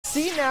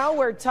C now,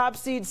 where top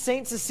seed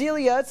St.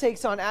 Cecilia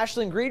takes on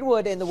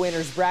Ashland-Greenwood in the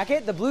winner's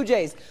bracket. The Blue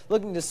Jays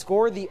looking to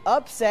score the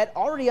upset,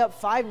 already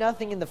up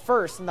 5-0 in the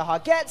first, and the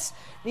Hawkettes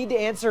need to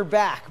answer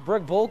back.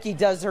 Brooke Bolke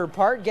does her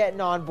part,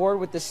 getting on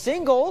board with the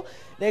single.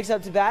 Next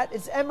up to bat,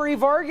 it's Emery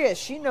Vargas.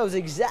 She knows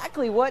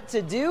exactly what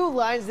to do,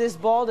 lines this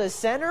ball to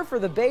center for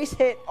the base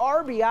hit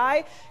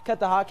RBI. Cut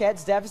the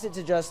Hawkettes' deficit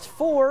to just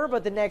 4,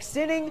 but the next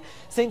inning,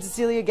 St.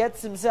 Cecilia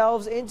gets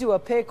themselves into a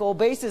pickle.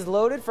 Bases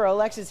loaded for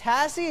Alexis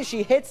Hassey as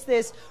she hits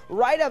this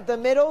right up the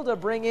middle to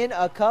bring in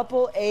a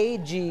couple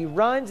AG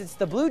runs. It's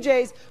the Blue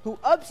Jays who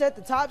upset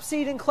the top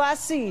seed in Class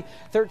C,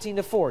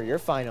 13-4, your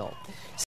final.